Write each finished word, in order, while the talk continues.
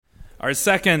Our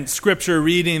second scripture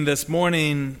reading this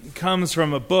morning comes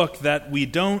from a book that we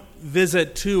don't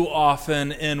visit too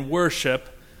often in worship,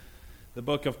 the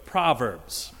book of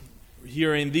Proverbs. We're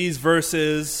hearing these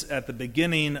verses at the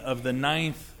beginning of the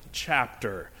 9th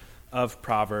chapter of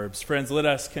Proverbs. Friends, let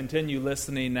us continue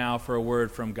listening now for a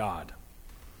word from God.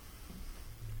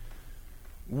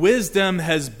 Wisdom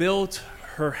has built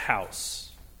her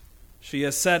house. She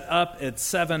has set up its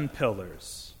 7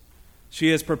 pillars.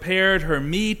 She has prepared her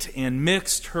meat and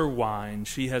mixed her wine.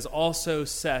 She has also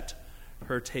set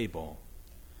her table.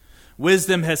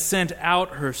 Wisdom has sent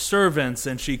out her servants,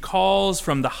 and she calls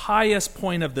from the highest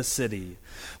point of the city.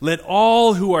 Let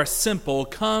all who are simple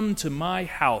come to my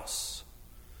house.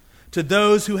 To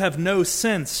those who have no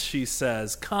sense, she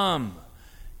says, come,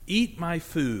 eat my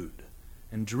food,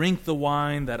 and drink the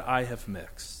wine that I have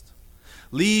mixed.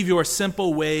 Leave your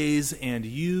simple ways, and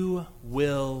you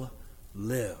will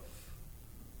live.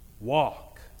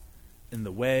 Walk in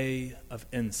the way of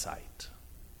insight.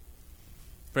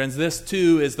 Friends, this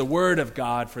too is the word of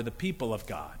God for the people of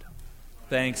God.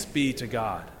 Thanks be to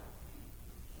God.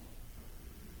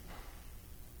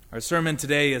 Our sermon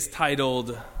today is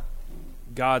titled,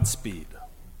 Godspeed.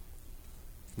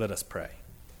 Let us pray.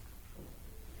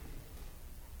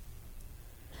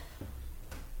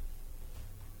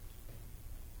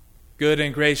 Good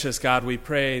and gracious God, we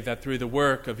pray that through the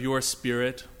work of your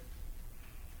Spirit,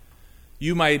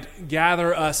 you might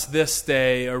gather us this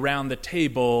day around the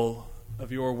table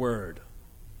of your word,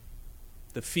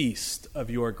 the feast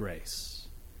of your grace.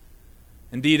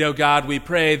 Indeed, O God, we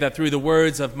pray that through the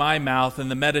words of my mouth and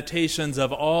the meditations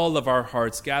of all of our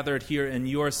hearts gathered here in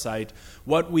your sight,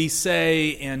 what we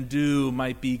say and do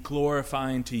might be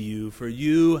glorifying to you, for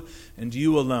you and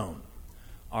you alone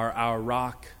are our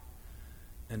rock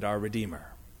and our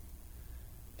Redeemer.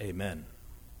 Amen.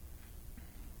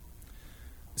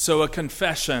 So a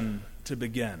confession to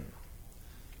begin.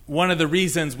 One of the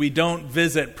reasons we don't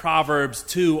visit Proverbs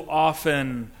too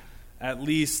often, at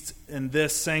least in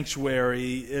this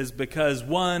sanctuary, is because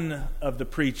one of the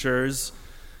preachers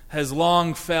has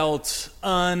long felt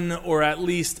or at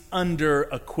least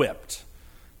under-equipped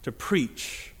to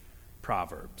preach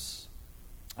Proverbs.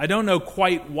 I don't know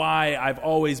quite why I've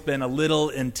always been a little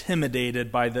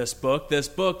intimidated by this book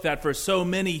that for so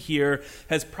many here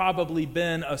has probably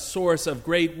been a source of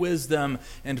great wisdom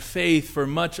and faith for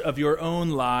much of your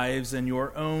own lives and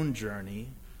your own journey.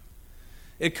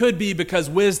 It could be because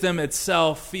wisdom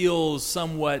itself feels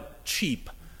somewhat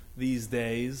cheap these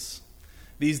days.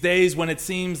 These days when it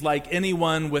seems like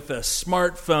anyone with a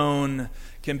smartphone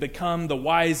can become the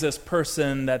wisest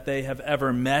person that they have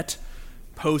ever met,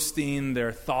 posting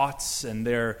their thoughts and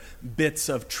their bits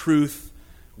of truth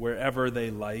wherever they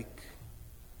like.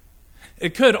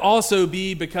 It could also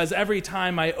be because every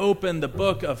time I open the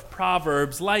book of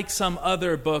Proverbs, like some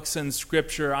other books in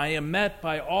Scripture, I am met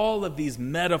by all of these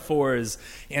metaphors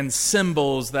and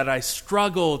symbols that I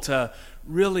struggle to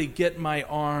really get my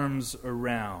arms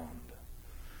around.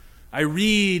 I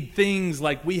read things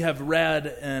like we have read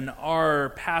in our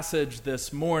passage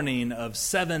this morning of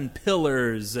 7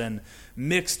 pillars and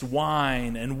mixed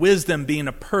wine and wisdom being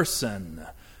a person,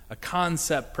 a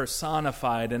concept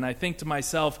personified. And I think to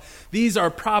myself, these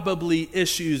are probably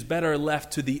issues better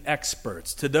left to the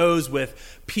experts, to those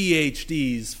with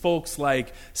PhDs, folks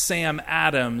like Sam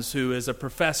Adams, who is a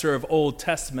professor of Old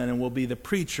Testament and will be the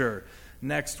preacher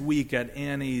next week at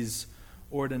Annie's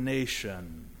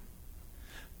ordination.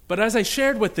 But as I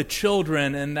shared with the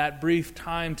children in that brief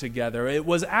time together, it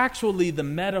was actually the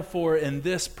metaphor in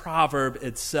this proverb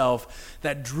itself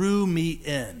that drew me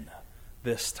in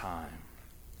this time.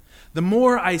 The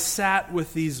more I sat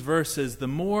with these verses, the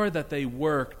more that they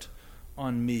worked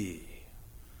on me.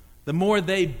 The more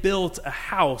they built a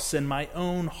house in my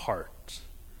own heart.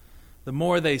 The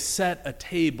more they set a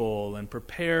table and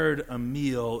prepared a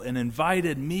meal and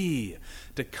invited me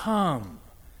to come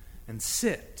and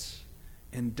sit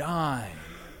and dine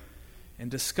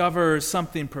and discover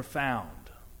something profound,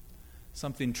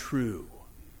 something true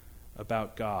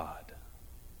about God.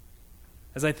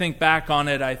 As I think back on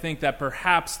it, I think that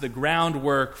perhaps the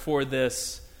groundwork for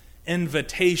this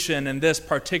invitation and this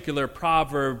particular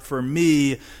proverb for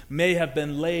me may have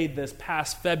been laid this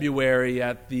past February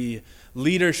at the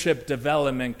Leadership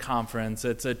Development Conference.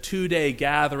 It's a 2-day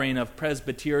gathering of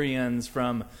Presbyterians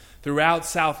from throughout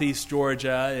southeast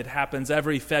Georgia. It happens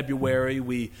every February.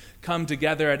 We come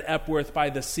together at Epworth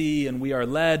by the Sea, and we are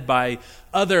led by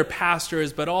other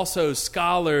pastors, but also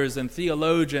scholars and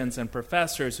theologians and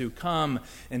professors who come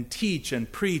and teach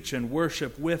and preach and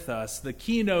worship with us. The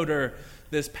keynoter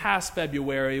this past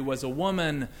February was a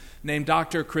woman named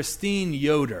Dr. Christine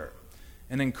Yoder.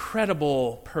 an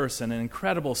incredible person, an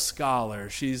incredible scholar.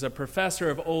 She's a professor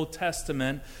of Old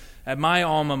Testament at my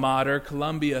alma mater,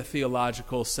 Columbia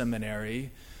Theological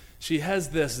Seminary. She has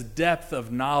this depth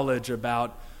of knowledge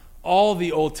about all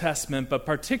the Old Testament, but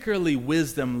particularly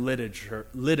wisdom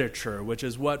literature, which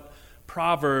is what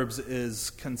Proverbs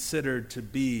is considered to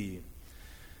be.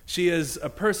 She is a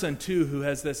person, too, who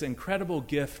has this incredible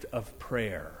gift of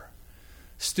prayer.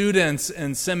 Students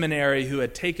in seminary who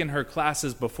had taken her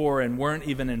classes before and weren't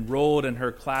even enrolled in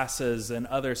her classes in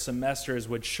other semesters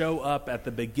would show up at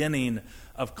the beginning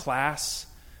of class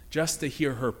just to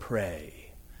hear her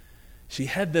pray. She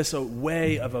had this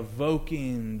way of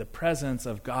evoking the presence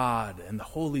of God and the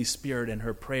Holy Spirit in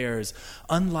her prayers,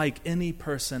 unlike any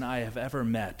person I have ever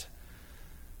met.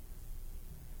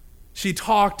 She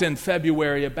talked in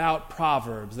February about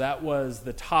Proverbs. That was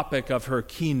the topic of her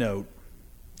keynote.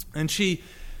 And she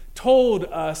told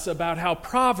us about how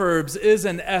Proverbs is,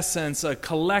 in essence, a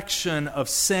collection of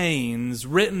sayings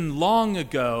written long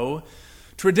ago,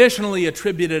 traditionally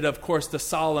attributed, of course, to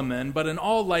Solomon, but in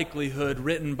all likelihood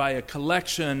written by a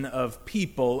collection of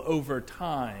people over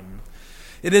time.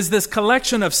 It is this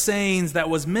collection of sayings that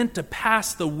was meant to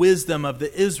pass the wisdom of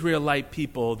the Israelite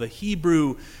people, the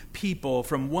Hebrew people,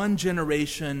 from one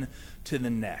generation to the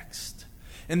next.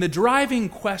 And the driving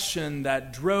question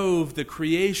that drove the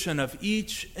creation of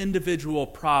each individual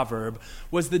proverb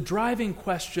was the driving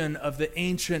question of the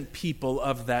ancient people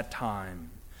of that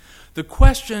time. The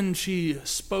question she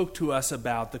spoke to us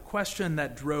about, the question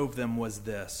that drove them was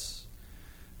this.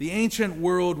 The ancient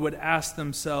world would ask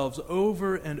themselves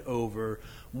over and over,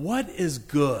 what is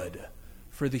good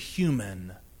for the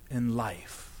human in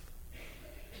life?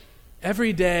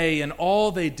 Every day in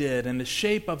all they did, in the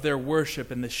shape of their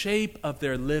worship, in the shape of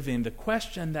their living, the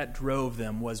question that drove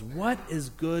them was, what is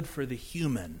good for the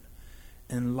human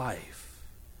in life?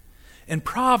 And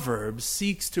Proverbs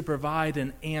seeks to provide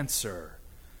an answer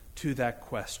to that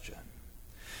question.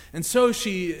 And so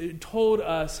she told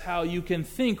us how you can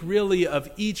think really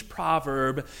of each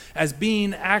proverb as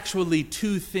being actually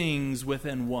two things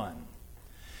within one.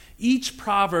 Each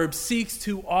proverb seeks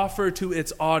to offer to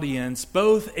its audience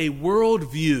both a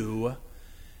worldview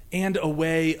and a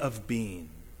way of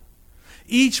being.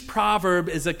 Each proverb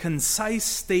is a concise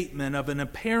statement of an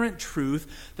apparent truth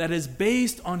that is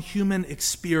based on human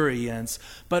experience,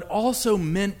 but also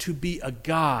meant to be a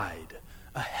guide,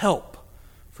 a help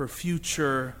for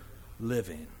future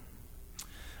living.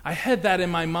 I had that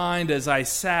in my mind as I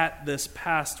sat this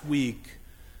past week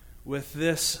with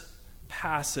this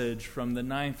passage from the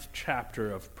 9th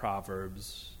chapter of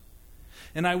Proverbs.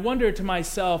 And I wonder to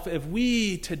myself, if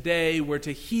we today were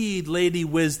to heed Lady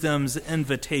Wisdom's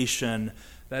invitation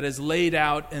that is laid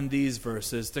out in these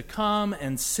verses, to come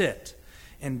and sit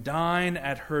and dine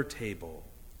at her table,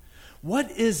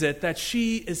 what is it that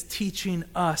she is teaching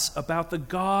us about the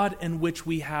God in which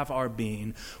we have our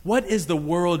being? What is the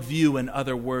worldview, in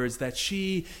other words, that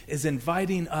she is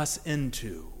inviting us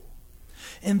into?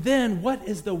 And then, what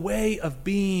is the way of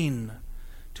being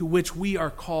to which we are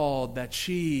called, that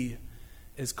she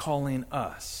is calling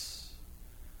us?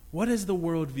 What is the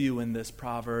worldview in this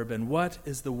proverb, and what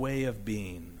is the way of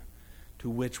being to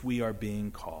which we are being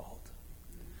called?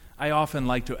 I often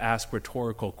like to ask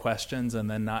rhetorical questions and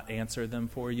then not answer them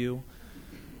for you.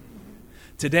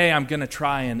 Today, I'm going to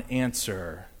try and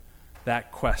answer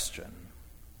that question.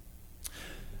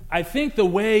 I think the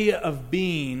way of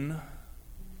being,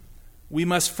 we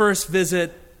must first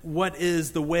visit what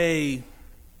is the way.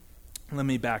 Let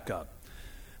me back up.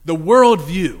 The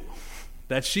worldview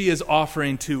that she is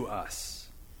offering to us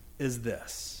is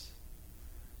this: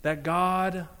 that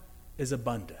God is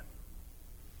abundant.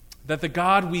 That the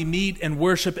God we meet and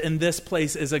worship in this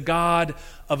place is a God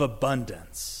of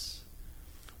abundance.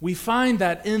 We find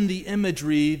that in the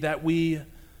imagery that we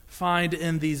find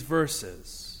in these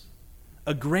verses.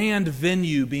 A grand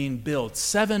venue being built,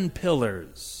 7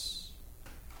 pillars.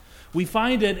 We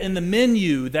find it in the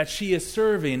menu that she is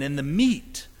serving, in the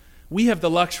meat. We have the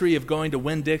luxury of going to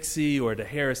Winn-Dixie or to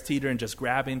Harris Teeter and just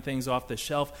grabbing things off the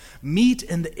shelf. Meat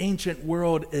in the ancient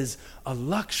world is a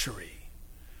luxury.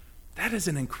 That is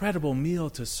an incredible meal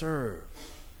to serve.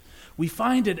 We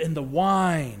find it in the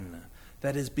wine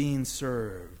that is being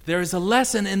served. There is a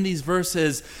lesson in these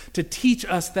verses to teach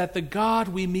us that the God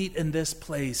we meet in this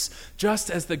place,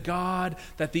 just as the God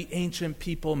that the ancient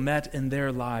people met in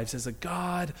their lives, is a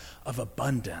God of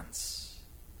abundance.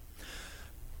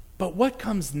 But what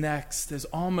comes next is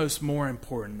almost more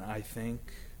important, I think,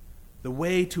 the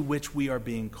way to which we are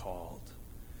being called.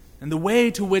 And the way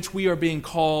to which we are being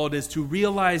called is to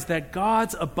realize that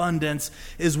God's abundance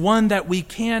is one that we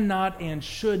cannot and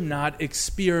should not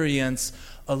experience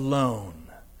alone.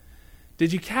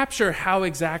 Did you capture how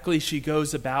exactly she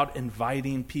goes about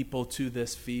inviting people to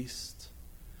this feast?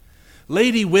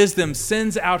 Lady Wisdom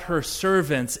sends out her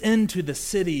servants into the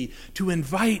city to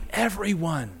invite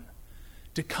everyone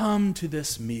to come to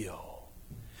this meal.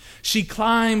 She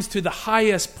climbs to the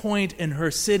highest point in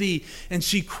her city and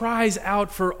she cries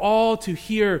out for all to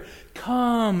hear,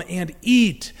 "Come and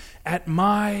eat at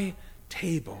my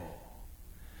table."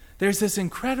 There's this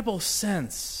incredible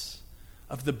sense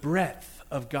of the breadth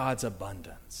of God's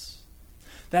abundance,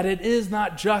 that it is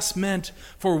not just meant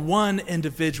for one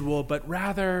individual, but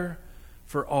rather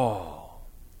for all.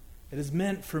 It is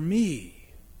meant for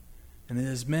me, and it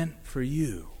is meant for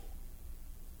you.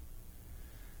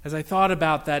 As I thought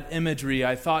about that imagery,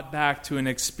 I thought back to an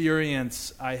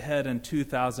experience I had in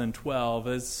 2012.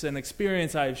 It's an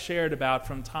experience I've shared about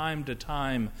from time to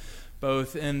time,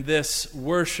 both in this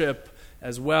worship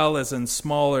as well as in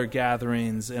smaller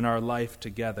gatherings in our life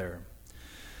together.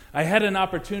 I had an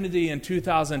opportunity in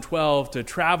 2012 to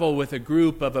travel with a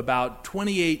group of about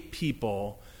 28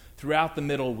 people throughout the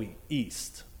Middle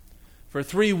East. For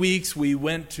 3 weeks, we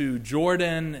went to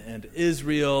Jordan and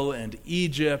Israel and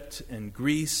Egypt and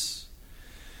Greece.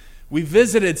 We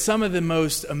visited some of the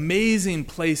most amazing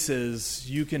places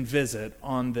you can visit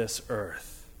on this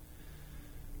earth.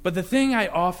 But the thing I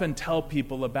often tell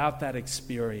people about that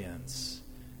experience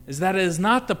is that it is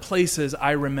not the places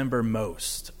I remember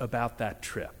most about that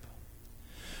trip.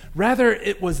 Rather,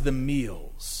 it was the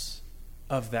meals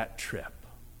of that trip.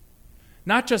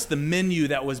 Not just the menu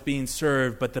that was being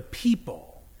served, but the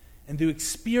people and the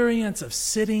experience of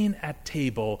sitting at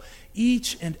table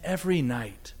each and every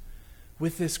night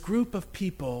with this group of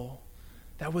people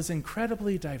that was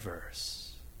incredibly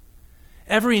diverse.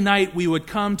 Every night we would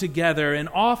come together, and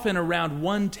often around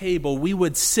one table we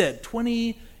would sit,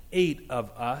 28 of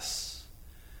us.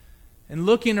 And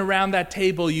looking around that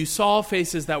table, you saw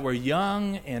faces that were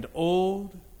young and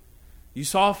old. You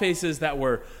saw faces that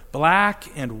were black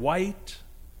and white.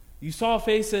 You saw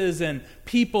faces and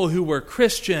people who were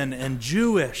Christian and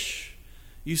Jewish.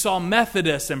 You saw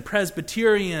Methodists and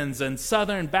Presbyterians and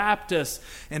Southern Baptists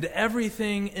and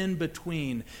everything in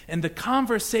between. And the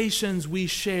conversations we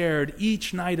shared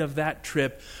each night of that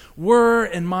trip were,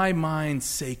 in my mind,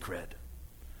 sacred.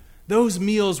 Those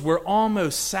meals were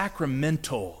almost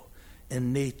sacramental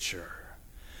in nature.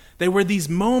 They were these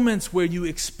moments where you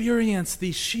experience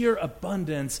the sheer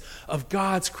abundance of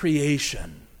God's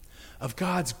creation, of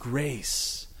God's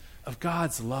grace, of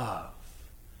God's love.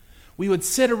 We would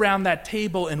sit around that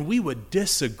table and we would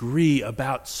disagree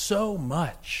about so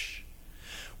much.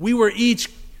 We were each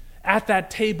at that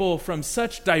table from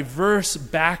such diverse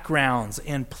backgrounds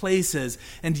and places,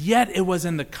 and yet it was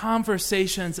in the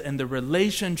conversations and the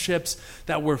relationships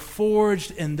that were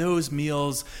forged in those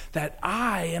meals that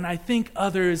I, and I think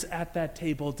others at that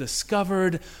table,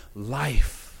 discovered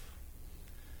life.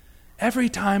 Every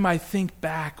time I think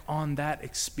back on that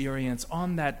experience,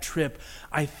 on that trip,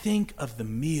 I think of the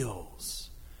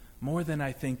meals more than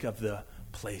I think of the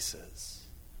places.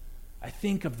 I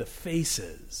think of the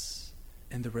faces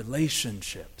and the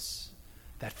relationships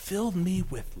that filled me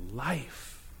with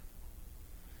life.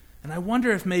 And I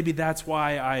wonder if maybe that's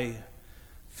why I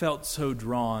felt so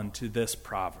drawn to this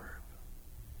proverb.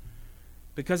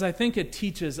 Because I think it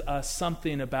teaches us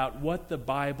something about what the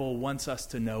Bible wants us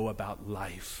to know about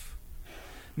life.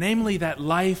 Namely, that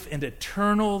life and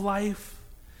eternal life,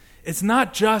 it's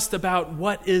not just about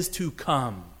what is to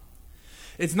come.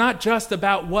 It's not just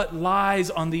about what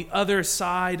lies on the other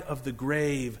side of the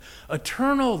grave.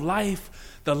 Eternal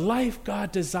life, the life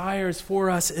God desires for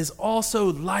us, is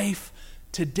also life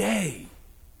today.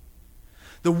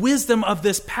 The wisdom of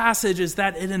this passage is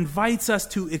that it invites us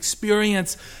to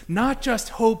experience not just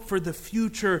hope for the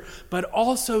future, but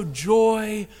also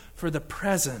joy for the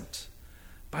present,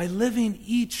 by living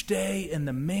each day in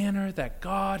the manner that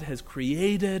God has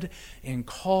created and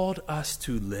called us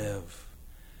to live,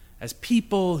 as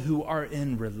people who are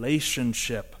in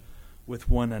relationship with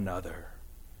one another.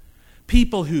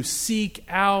 People who seek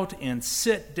out and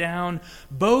sit down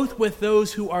both with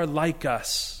those who are like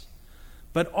us,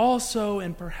 but also,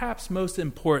 and perhaps most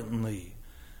importantly,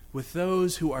 with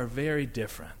those who are very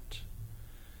different.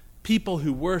 People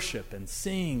who worship and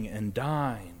sing and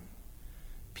dine.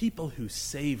 People who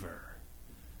savor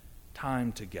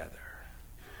time together.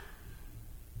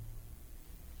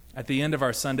 At the end of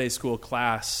our Sunday school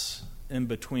class, in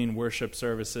between worship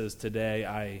services today,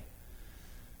 I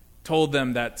told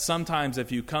them that sometimes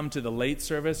if you come to the late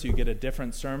service, you get a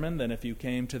different sermon than if you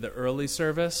came to the early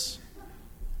service.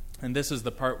 And this is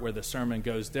the part where the sermon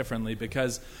goes differently,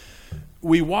 because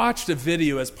We watched a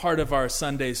video as part of our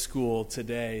Sunday school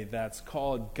today that's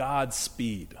called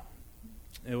Godspeed.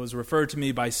 It was referred to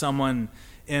me by someone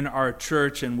in our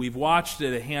church, and we've watched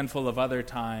it a handful of other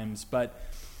times, but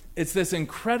it's this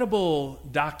incredible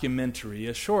documentary,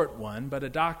 a short one, but a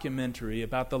documentary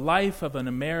about the life of an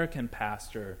American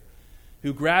pastor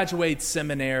who graduates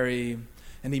seminary,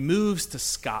 and he moves to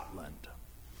Scotland.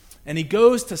 And he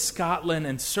goes to Scotland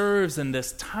and serves in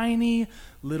this tiny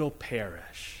little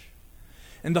parish.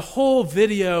 And the whole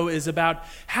video is about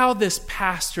how this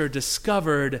pastor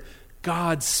discovered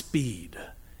Godspeed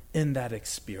in that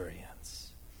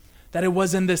experience. That it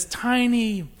was in this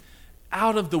tiny,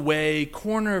 out-of-the-way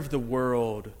corner of the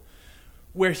world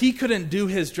where he couldn't do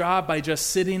his job by just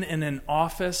sitting in an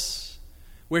office,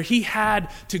 where he had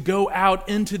to go out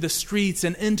into the streets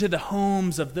and into the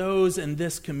homes of those in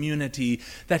this community,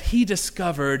 that he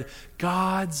discovered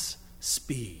God's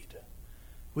speed,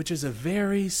 which is a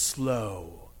very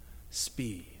slow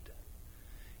speed.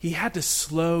 He had to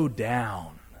slow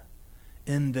down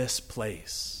in this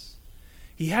place.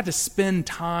 He had to spend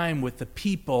time with the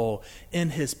people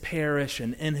in his parish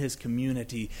and in his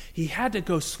community. He had to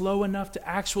go slow enough to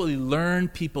actually learn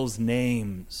people's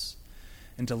names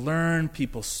and to learn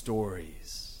people's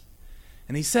stories.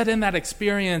 And he said in that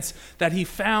experience that he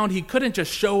found he couldn't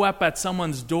just show up at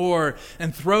someone's door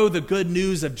and throw the good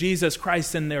news of Jesus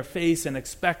Christ in their face and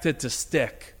expect it to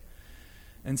stick.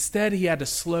 Instead, he had to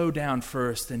slow down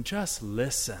first and just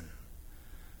listen.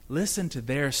 Listen to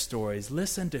their stories.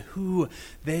 Listen to who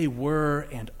they were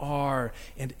and are.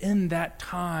 And in that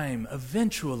time,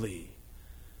 eventually,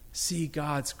 see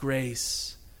God's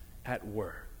grace at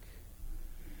work.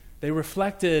 They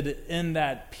reflected in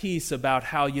that piece about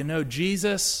how,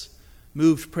 Jesus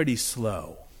moved pretty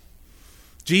slow.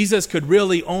 Jesus could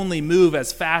really only move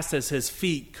as fast as his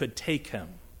feet could take him.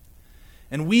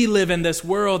 And we live in this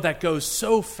world that goes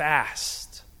so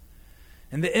fast.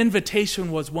 And the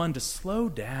invitation was one to slow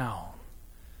down.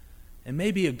 And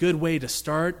maybe a good way to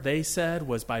start, they said,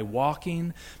 was by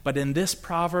walking. But in this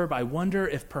proverb, I wonder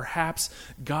if perhaps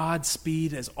God's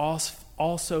speed is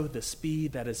also the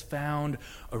speed that is found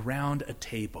around a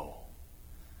table.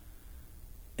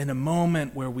 In a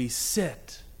moment where we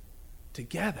sit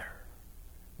together,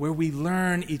 where we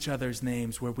learn each other's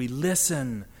names, where we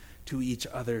listen to each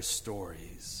other's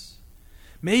stories.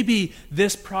 Maybe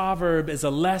this proverb is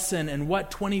a lesson in what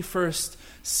 21st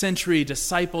century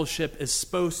discipleship is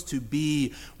supposed to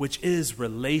be, which is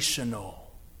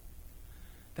relational.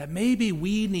 That maybe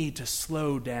we need to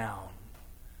slow down,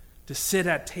 to sit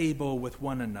at table with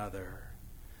one another,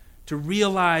 to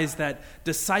realize that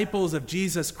disciples of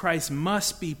Jesus Christ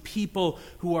must be people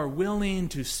who are willing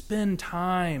to spend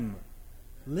time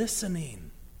listening,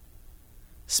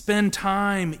 spend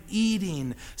time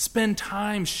eating, spend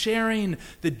time sharing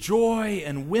the joy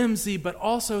and whimsy, but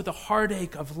also the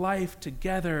heartache of life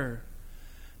together,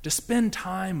 to spend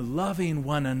time loving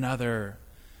one another,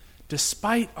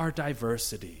 despite our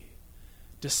diversity,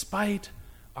 despite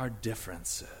our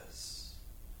differences.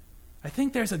 I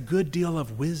think there's a good deal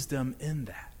of wisdom in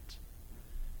that.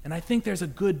 And I think there's a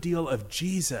good deal of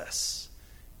Jesus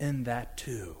in that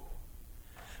too.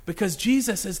 Because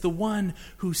Jesus is the one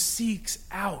who seeks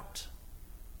out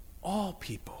all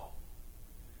people.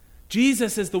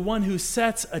 Jesus is the one who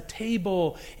sets a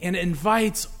table and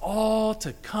invites all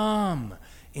to come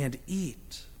and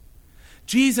eat.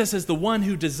 Jesus is the one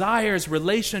who desires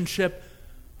relationship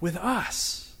with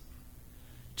us.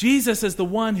 Jesus is the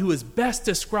one who is best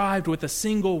described with a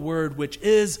single word, which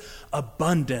is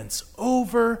abundance,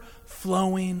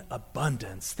 overflowing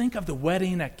abundance. Think of the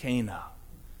wedding at Cana.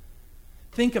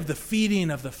 Think of the feeding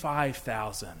of the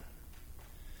 5,000.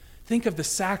 Think of the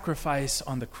sacrifice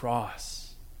on the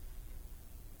cross.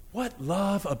 What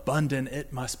love abundant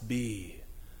it must be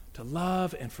to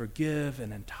love and forgive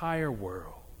an entire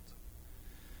world.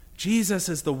 Jesus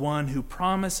is the one who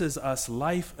promises us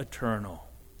life eternal,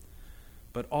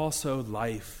 but also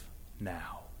life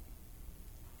now.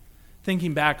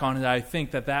 Thinking back on it, I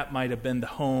think that might have been the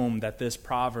home that this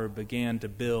proverb began to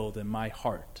build in my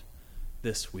heart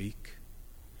this week.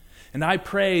 And I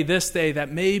pray this day that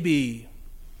maybe,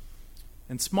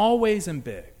 in small ways and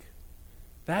big,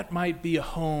 that might be a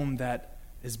home that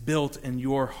is built in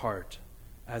your heart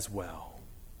as well.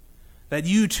 That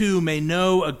you too may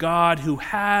know a God who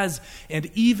has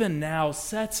and even now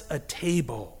sets a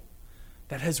table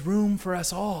that has room for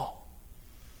us all,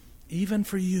 even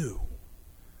for you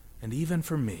and even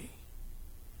for me.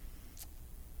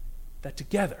 That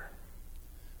together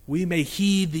we may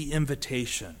heed the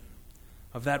invitation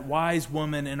of that wise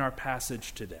woman in our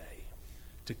passage today,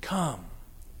 to come,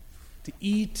 to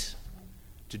eat,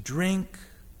 to drink,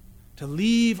 to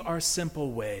leave our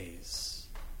simple ways,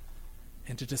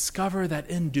 and to discover that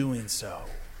in doing so,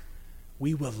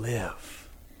 we will live.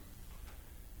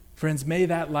 Friends, may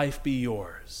that life be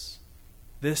yours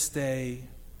this day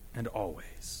and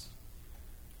always.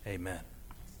 Amen.